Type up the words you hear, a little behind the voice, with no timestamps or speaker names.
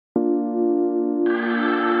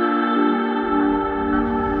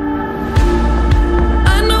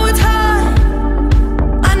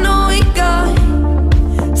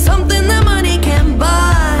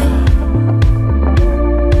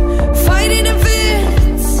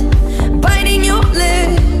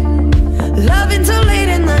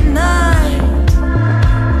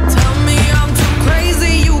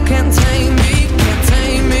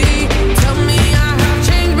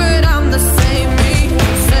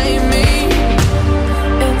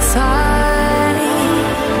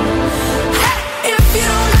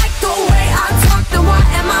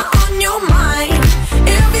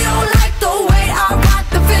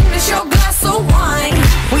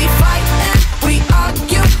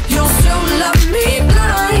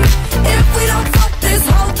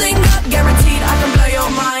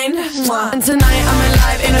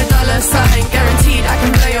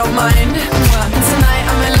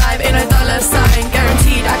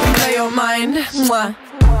Mwah.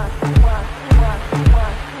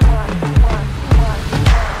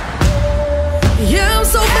 Yeah, I'm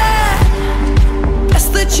so bad. That's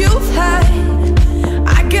the truth, hey.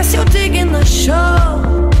 I guess you're digging the show.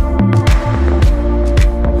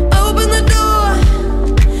 Open the door.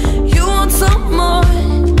 You want some more.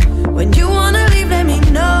 When you wanna leave, let me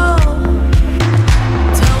know.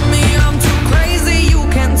 Tell me I'm too crazy, you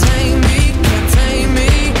can't tame me, can't tame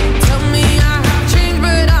me. Tell me I have changed,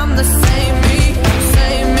 but I'm the same me,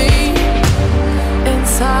 same me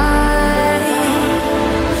inside.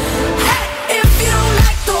 Hey, if you don't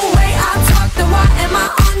like the way I talk, then why am I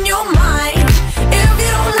on your mind? If you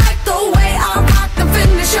don't like the way I rock, then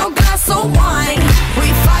finish your glass of wine. We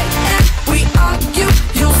fight and we argue,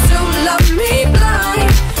 you'll still love me blind.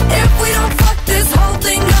 If we don't fuck this whole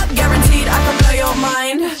thing up, guaranteed I can blow your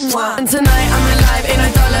mind. Mwah. And tonight I'm alive in a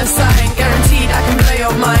dollar sign, guaranteed I can blow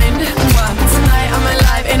your mind. Mwah. And tonight I'm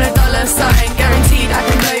alive in a dollar sign, guaranteed I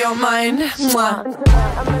can blow your mind. Mwah. And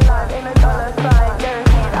tonight I'm alive in a dollar sign,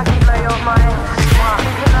 guaranteed I can blow your mind. Mwah.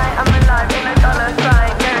 And tonight I'm alive in a dollar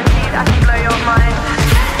sign, guaranteed I can blow your mind.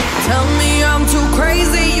 Tell me I'm too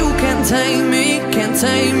crazy, you can't tame me, can't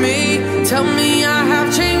tame me. Tell me I have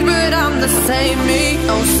changed, but I'm the same me,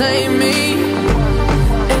 oh same me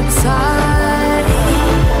inside.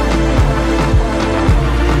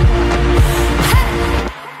 Hey.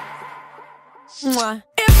 Mwah.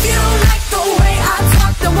 If you don't like the way I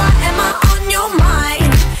talk, then why am I on your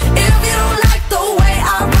mind? If you don't like the way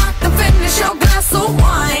I rock, then finish your glass.